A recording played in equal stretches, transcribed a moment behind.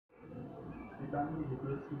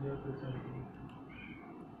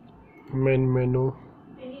Main menu,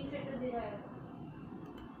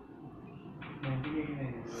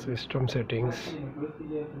 system settings,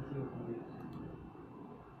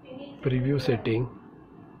 preview setting,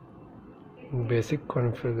 basic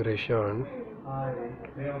configuration,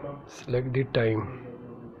 select the time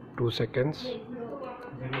 2 seconds,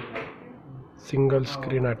 single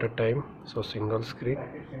screen at a time, so single screen,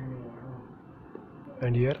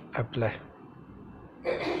 and here apply.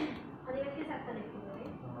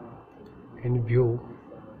 In view,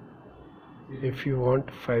 if you want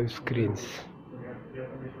 5 screens,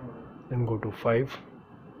 then go to 5,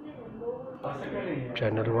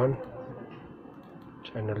 channel 1,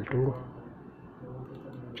 channel 2,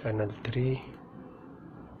 channel 3,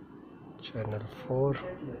 channel 4,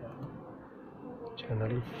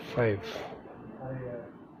 channel 5,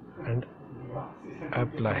 and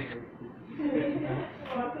apply.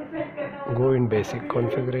 Go in basic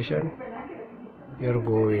configuration. Here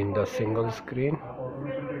go in the single screen,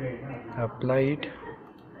 apply it.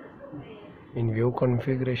 In view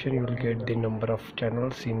configuration you will get the number of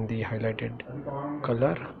channels in the highlighted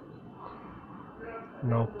color.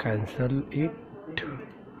 Now cancel it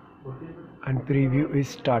and preview is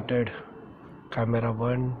started. Camera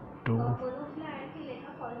 1, 2,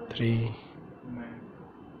 3,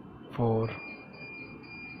 4,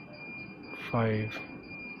 5,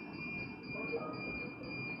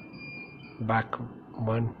 back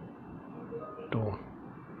 1, 2,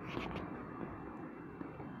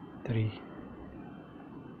 3,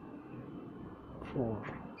 4,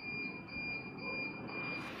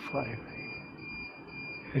 5.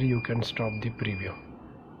 Here you can stop the preview.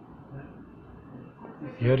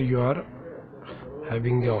 Here you are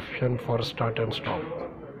having the option for start and stop.